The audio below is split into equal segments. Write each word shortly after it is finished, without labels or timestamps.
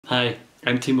Hi,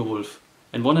 I'm Timberwolf,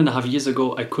 and 1.5 years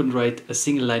ago I couldn't write a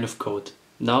single line of code.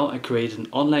 Now I created an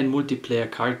online multiplayer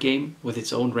card game with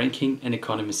its own ranking and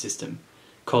economy system,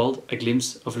 called A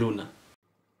Glimpse of Luna.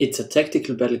 It's a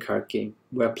tactical battle card game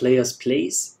where players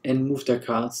place and move their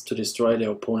cards to destroy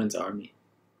their opponent's army.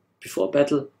 Before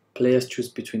battle, players choose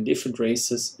between different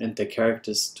races and their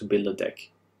characters to build a deck.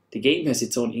 The game has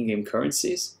its own in-game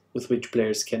currencies with which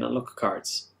players can unlock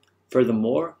cards.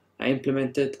 Furthermore, I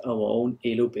implemented our own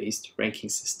Elo-based ranking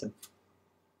system.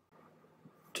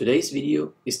 Today's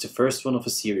video is the first one of a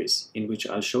series in which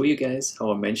I'll show you guys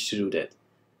how I managed to do that.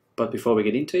 But before we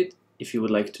get into it, if you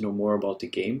would like to know more about the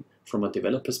game from a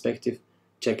developer perspective,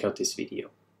 check out this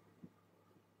video.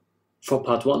 For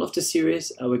part 1 of the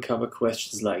series, I will cover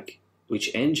questions like which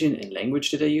engine and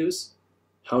language did I use,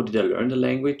 how did I learn the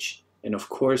language, and of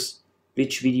course,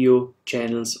 which video,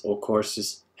 channels or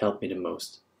courses helped me the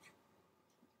most.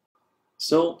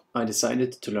 So I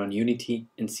decided to learn Unity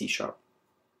and C#.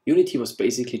 Unity was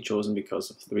basically chosen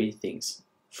because of 3 things.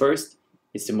 First,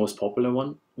 it's the most popular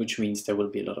one, which means there will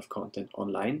be a lot of content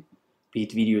online, be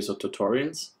it videos or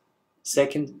tutorials.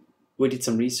 Second, we did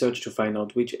some research to find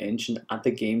out which engine other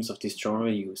games of this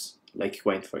genre use, like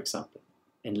Gwent for example.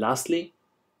 And lastly,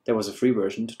 there was a free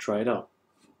version to try it out.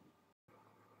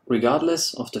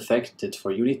 Regardless of the fact that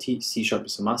for Unity C#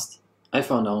 is a must, I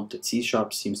found out that C#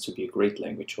 seems to be a great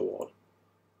language overall.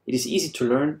 It is easy to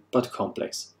learn but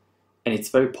complex, and it's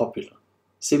very popular,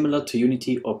 similar to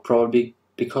Unity or probably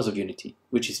because of Unity,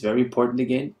 which is very important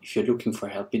again if you're looking for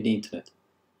help in the internet.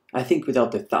 I think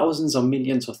without the thousands or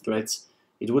millions of threads,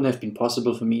 it wouldn't have been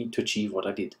possible for me to achieve what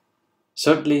I did.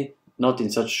 Certainly not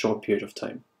in such a short period of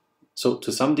time. So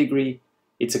to some degree,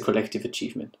 it's a collective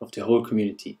achievement of the whole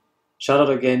community. Shout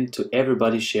out again to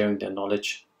everybody sharing their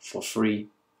knowledge for free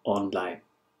online.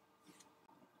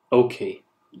 Okay,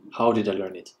 how did I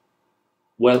learn it?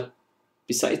 Well,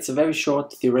 besides a very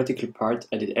short theoretical part,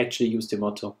 I did actually use the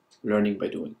motto, learning by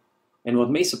doing. And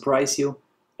what may surprise you,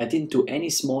 I didn't do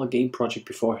any small game project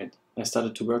beforehand. I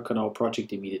started to work on our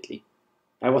project immediately.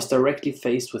 I was directly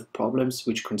faced with problems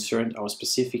which concerned our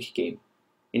specific game.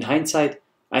 In hindsight,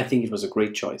 I think it was a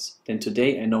great choice. Then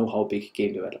today I know how big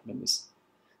game development is.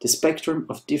 The spectrum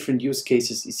of different use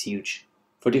cases is huge.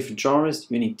 For different genres,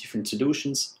 you need different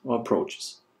solutions or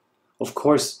approaches. Of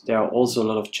course, there are also a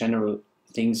lot of general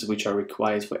things which are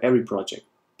required for every project,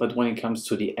 but when it comes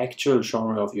to the actual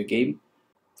genre of your game,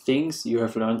 things you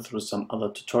have learned through some other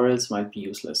tutorials might be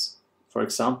useless. For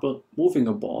example, moving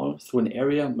a ball through an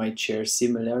area might share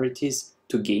similarities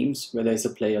to games where there is a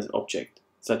player's object,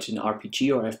 such as an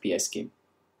RPG or FPS game,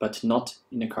 but not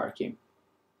in a card game.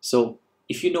 So,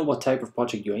 if you know what type of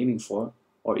project you're aiming for,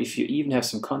 or if you even have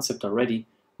some concept already,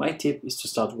 my tip is to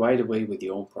start right away with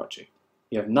your own project.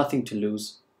 You have nothing to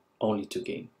lose, only to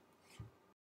gain.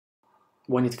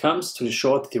 When it comes to the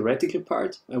short theoretical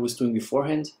part I was doing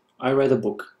beforehand, I read a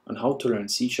book on how to learn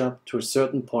C# to a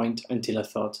certain point until I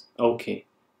thought, okay,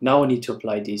 now I need to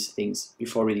apply these things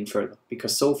before reading further,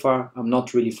 because so far I'm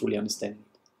not really fully understanding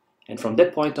it. And from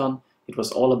that point on, it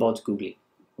was all about Googling,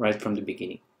 right from the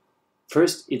beginning.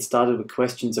 First, it started with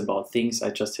questions about things I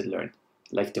just had learned,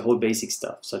 like the whole basic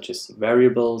stuff, such as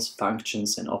variables,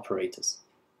 functions, and operators.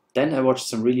 Then I watched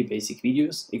some really basic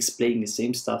videos explaining the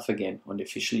same stuff again on the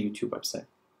official YouTube website.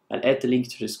 I'll add the link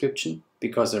to the description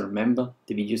because I remember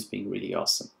the videos being really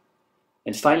awesome.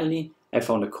 And finally, I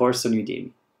found a course on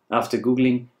Udemy after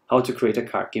Googling how to create a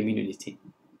card game in Unity.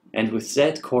 And with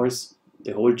that course,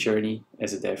 the whole journey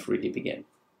as a dev really began.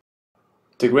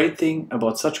 The great thing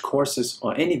about such courses,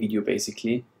 or any video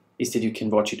basically, is that you can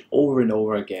watch it over and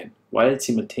over again while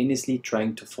simultaneously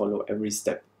trying to follow every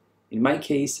step. In my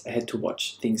case, I had to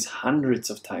watch things hundreds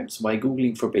of times while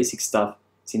Googling for basic stuff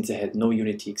since I had no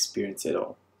Unity experience at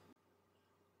all.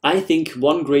 I think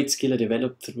one great skill I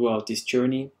developed throughout this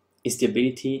journey is the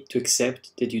ability to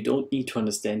accept that you don't need to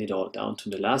understand it all down to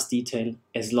the last detail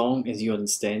as long as you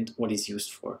understand what it's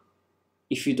used for.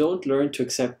 If you don't learn to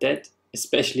accept that,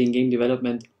 especially in game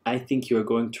development, I think you are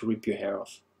going to rip your hair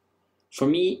off. For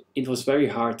me, it was very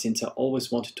hard since I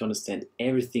always wanted to understand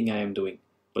everything I am doing.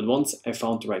 But once I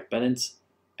found the right balance,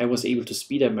 I was able to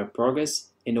speed up my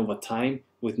progress, and over time,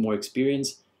 with more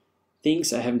experience,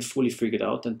 things I haven't fully figured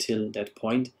out until that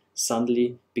point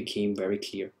suddenly became very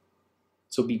clear.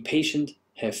 So be patient,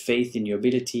 have faith in your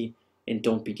ability, and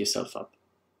don't beat yourself up.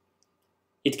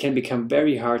 It can become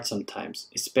very hard sometimes,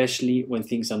 especially when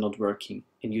things are not working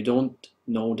and you don't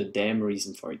know the damn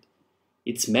reason for it.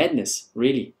 It's madness,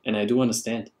 really, and I do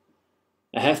understand.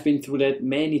 I have been through that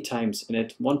many times, and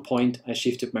at one point I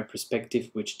shifted my perspective,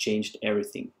 which changed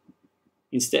everything.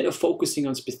 Instead of focusing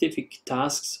on specific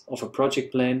tasks of a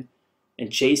project plan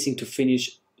and chasing to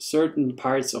finish certain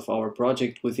parts of our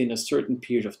project within a certain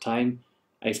period of time,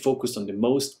 I focused on the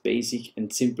most basic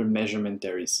and simple measurement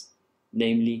there is,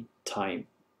 namely time.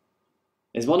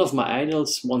 As one of my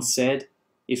idols once said,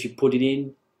 if you put it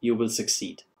in, you will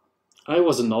succeed. I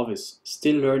was a novice,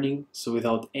 still learning, so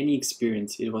without any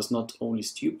experience, it was not only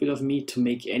stupid of me to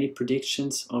make any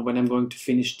predictions on when I'm going to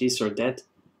finish this or that,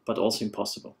 but also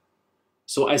impossible.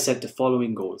 So I set the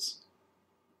following goals.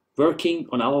 Working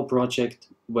on our project,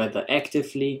 whether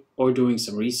actively or doing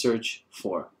some research,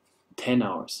 for 10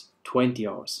 hours, 20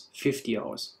 hours, 50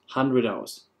 hours, 100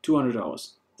 hours, 200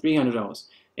 hours, 300 hours,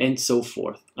 and so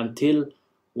forth, until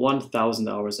 1000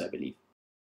 hours, I believe.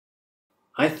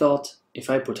 I thought if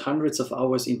I put hundreds of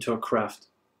hours into a craft,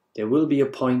 there will be a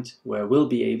point where I will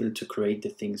be able to create the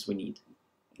things we need.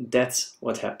 And that's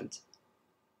what happened.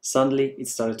 Suddenly it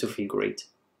started to feel great.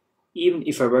 Even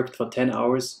if I worked for 10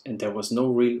 hours and there was no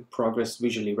real progress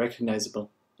visually recognizable,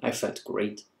 I felt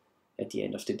great at the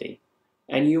end of the day.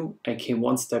 I knew I came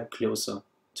one step closer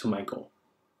to my goal.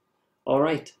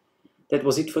 Alright, that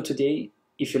was it for today.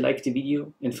 If you liked the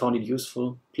video and found it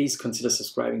useful, please consider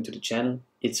subscribing to the channel.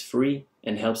 It's free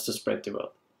and helps to spread the word.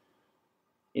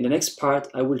 In the next part,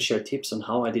 I will share tips on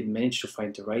how I did manage to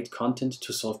find the right content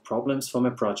to solve problems for my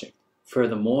project.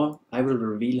 Furthermore, I will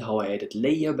reveal how I added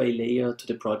layer by layer to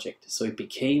the project so it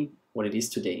became what it is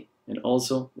today, and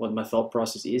also what my thought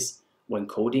process is when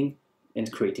coding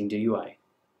and creating the UI.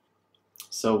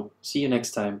 So, see you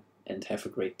next time and have a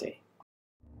great day.